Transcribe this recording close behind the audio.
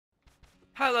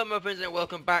Hello muffins and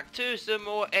welcome back to some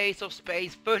more Ace of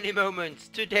Spades funny moments.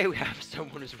 Today we have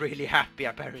someone who's really happy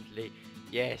apparently.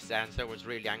 Yes, and someone's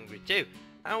really angry too.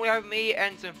 And we have me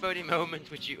and some funny moments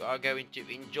which you are going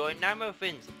to enjoy now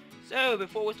muffins. So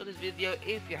before we start this video,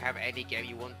 if you have any game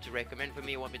you want to recommend for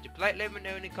me or want me to play, let me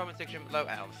know in the comment section below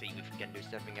and I'll see if we can do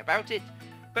something about it.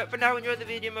 But for now, enjoy the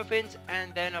video muffins,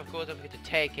 and then of course I'm going to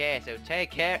take care, so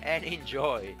take care and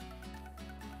enjoy.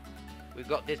 We've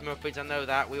got this muffins, I know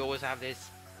that. We always have this.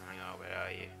 Hang on, where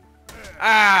are you?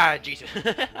 Ah, Jesus.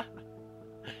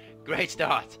 Great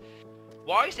start.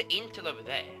 Why is the intel over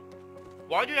there?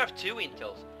 Why do you have two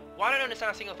intels? Why don't I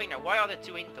understand a single thing now? Why are there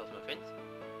two intels, muffins?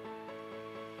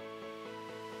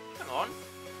 Come on.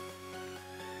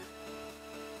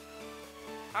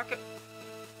 How can...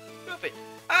 Muffin.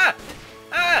 Ah!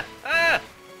 Ah! Ah!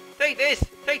 Take this!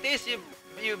 Take this, you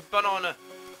banana!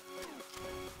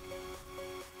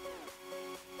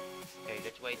 Okay,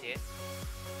 let's wait here.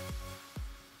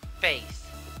 Face.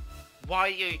 Why are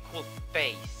you called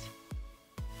face?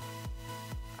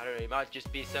 I don't know, it might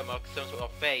just be some sort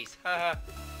of face. Haha.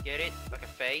 Get it? Like a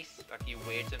face? Like you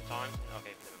weird sometimes?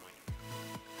 Okay, never mind.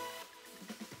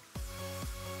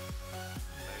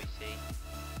 Where is he?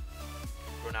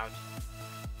 Run out.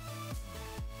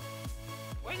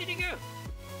 Where did he go?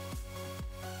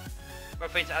 My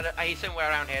friends, he's somewhere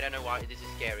around here, I don't know why, this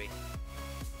is scary.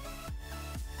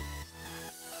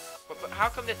 But how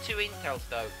come there are two intels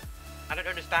though? I don't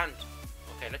understand.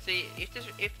 Okay, let's see if there's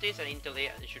an intel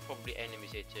here. There should probably be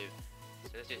enemies here too.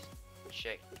 So let's just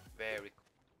check very.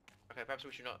 Okay, perhaps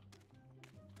we should not.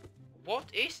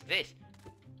 What is this?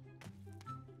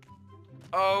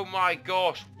 Oh my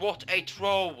gosh! What a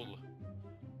troll!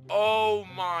 Oh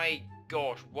my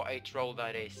gosh! What a troll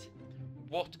that is!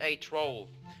 What a troll!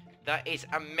 That is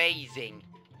amazing.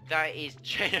 That is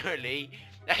generally.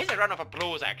 That is a round of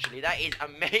applause actually, that is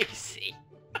amazing.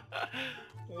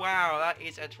 Wow, that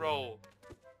is a troll.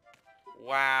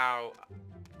 Wow.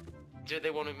 Do they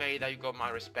want to make that you got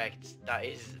my respect? That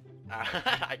is,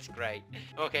 that's great.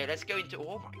 Okay, let's go into,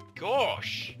 oh my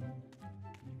gosh.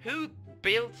 Who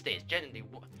builds this, generally?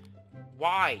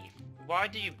 Why? Why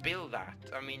do you build that?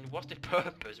 I mean, what's the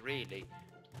purpose really?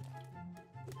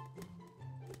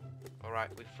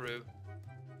 Alright, we're through.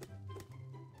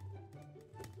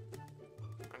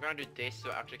 I'm gonna do this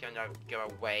so I actually can go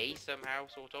away somehow,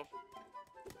 sort of.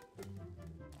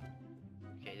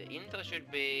 Okay, the intel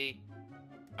should be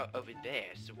over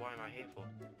there, so why am I here for?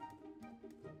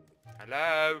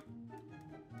 Hello?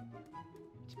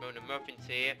 It's MonoMuffins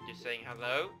here, just saying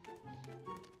hello.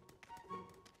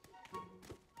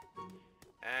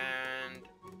 And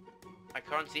I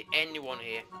can't see anyone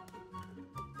here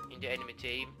in the enemy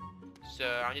team,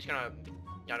 so I'm just gonna,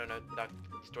 I don't know, like,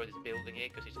 destroy this building here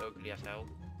because it's ugly as hell.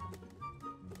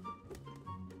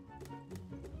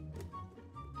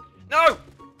 No!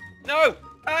 No!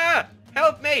 Ah!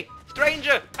 Help me!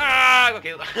 Stranger! Ah! I got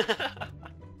killed.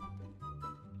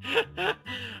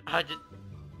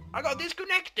 I got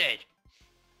disconnected!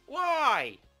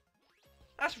 Why?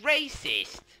 That's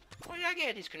racist! What did I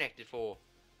get disconnected for?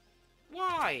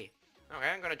 Why? Okay,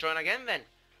 I'm gonna join again then.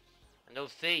 And they'll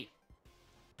see.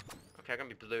 Okay, I'm gonna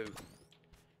be blue.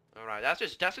 Alright, that's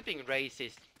just being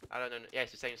racist. I don't know. Yeah,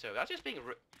 it's the same server. That's just being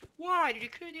why did you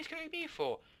disconnect me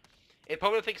for? It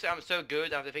probably thinks that I'm so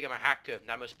good that they think I'm a hacker.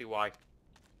 That must be why.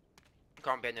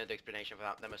 Can't be another explanation for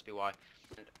that. That must be why.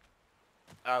 And,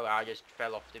 oh, I just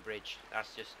fell off the bridge.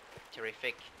 That's just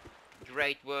terrific.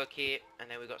 Great work here. And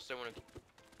then we got someone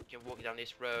who can walk down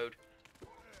this road.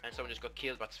 And someone just got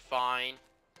killed, but it's fine.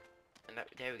 And that,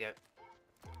 there we go.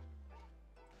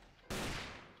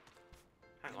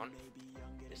 Hang on.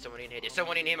 There's someone in here. There's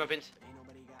someone in here, muffins.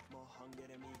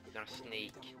 We're gonna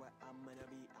sneak.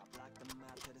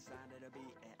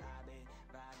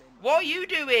 What are you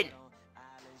doing?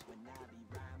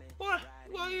 What?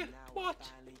 What are you?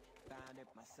 What?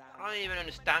 I don't even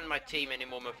understand my team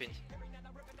anymore, muffins.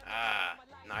 Ah,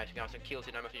 nice. We got some kills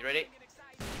here now, muffins. Ready?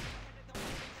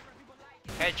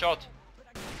 Headshot.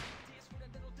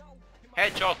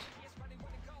 Headshot.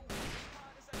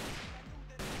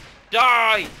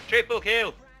 Die! Triple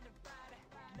kill.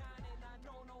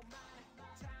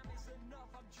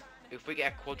 If we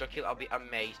get a quadra kill, I'll be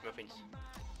amazed, muffins.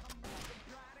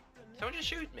 Someone just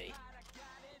shoot me.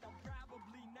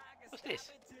 What's this?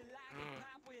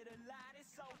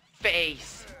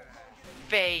 Face!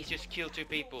 Face just killed two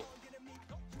people.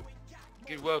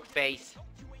 Good work, Face.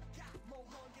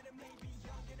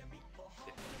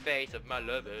 The face of my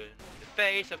lover. The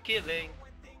face of killing.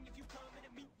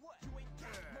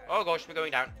 Oh gosh, we're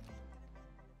going down.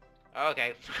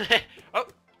 Okay. Oh!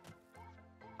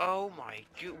 Oh my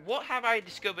god, what have I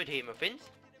discovered here, Muffins?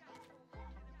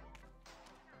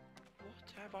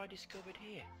 What have I discovered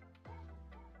here?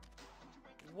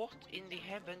 What in the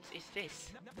heavens is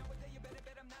this?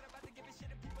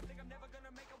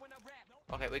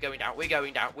 Okay, we're going down,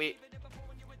 we...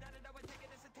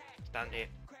 Stand here.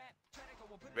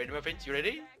 Ready, Muffins? You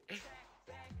ready?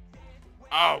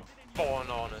 Oh,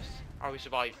 bananas. Oh, we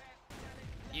survived.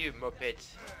 You muppets.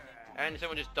 And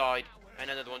someone just died.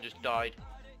 And another one just died.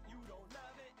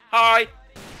 Hi!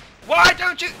 Why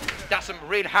don't you... That's some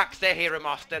real hacks there, Hero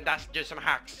Master. That's just some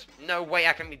hacks. No way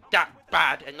I can be that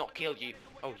bad and not kill you.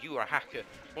 Oh, you are a hacker.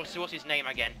 What's his name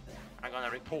again? I'm gonna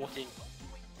report him.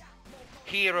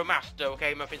 Hero Master.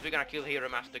 Okay, Muffins, we're gonna kill Hero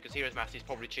Master because Hero Master is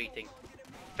probably cheating.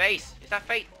 Face. Is that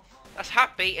Face? That's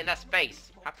Happy and that's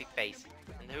Face. Happy Face.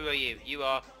 And who are you? You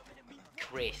are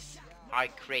Chris. Hi,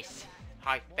 Chris.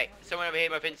 Hi, Face. Someone over here,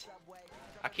 Muffins.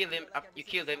 I killed him. You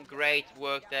killed him. Great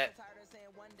work there.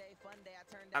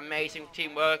 Amazing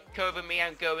teamwork. Cover me.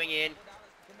 I'm going in.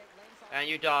 And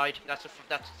you died. That's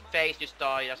Face just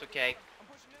died. That's okay.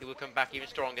 He will come back even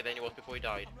stronger than he was before he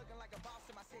died.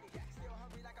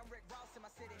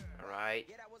 Alright.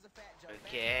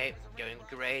 Okay. Going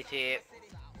great here.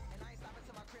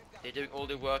 They're doing all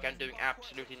the work. I'm doing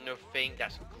absolutely nothing.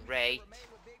 That's great.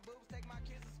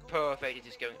 Perfect. It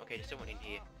is going... Okay, there's someone in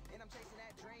here.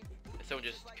 Someone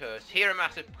just cursed. Hero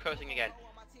Master cursing again.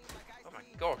 Oh my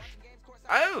gosh.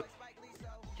 Oh!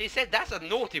 He said that's a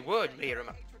naughty word, Hero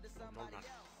Master.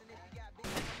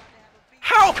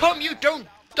 How come you don't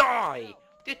die?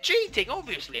 They're cheating,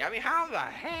 obviously. I mean, how the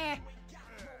heck?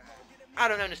 I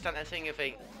don't understand that single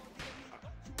thing.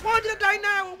 Why did I die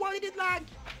now? Why did it lag?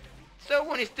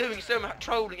 Someone is doing so much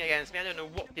trolling against me. I don't know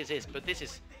what this is, but this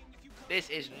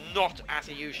is not as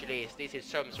it usually is. This is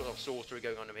some sort of sorcery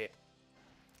going on over here.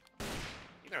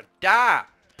 You're gonna die.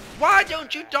 Why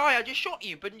don't you die? I just shot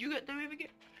you, but you don't even get...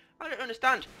 I don't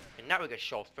understand. And now we get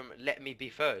shot from let me be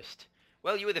first.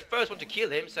 Well, you were the first one to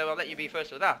kill him, so I'll let you be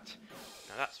first for that.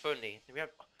 Now that's funny. We have...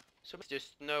 So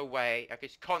just no way. I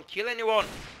just can't kill anyone.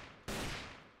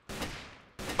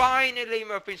 Finally,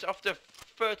 Muffins, after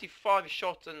 35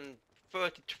 shots and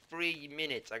 33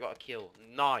 minutes, I got a kill.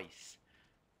 Nice.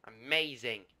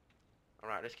 Amazing.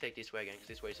 Alright, let's take this way again, because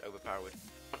this way is overpowered.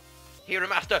 Hero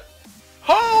Master.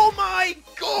 Oh my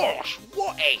gosh!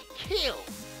 What a kill!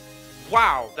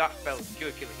 Wow, that felt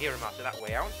good killing Hero Master that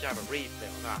way. I want to have a replay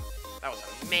on that. That was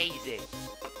amazing.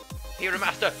 Hero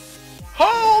Master.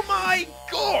 Oh my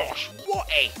gosh! What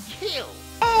a kill!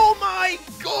 Oh my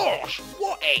gosh!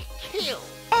 What a kill!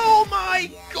 Oh my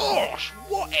gosh!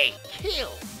 What a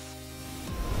kill!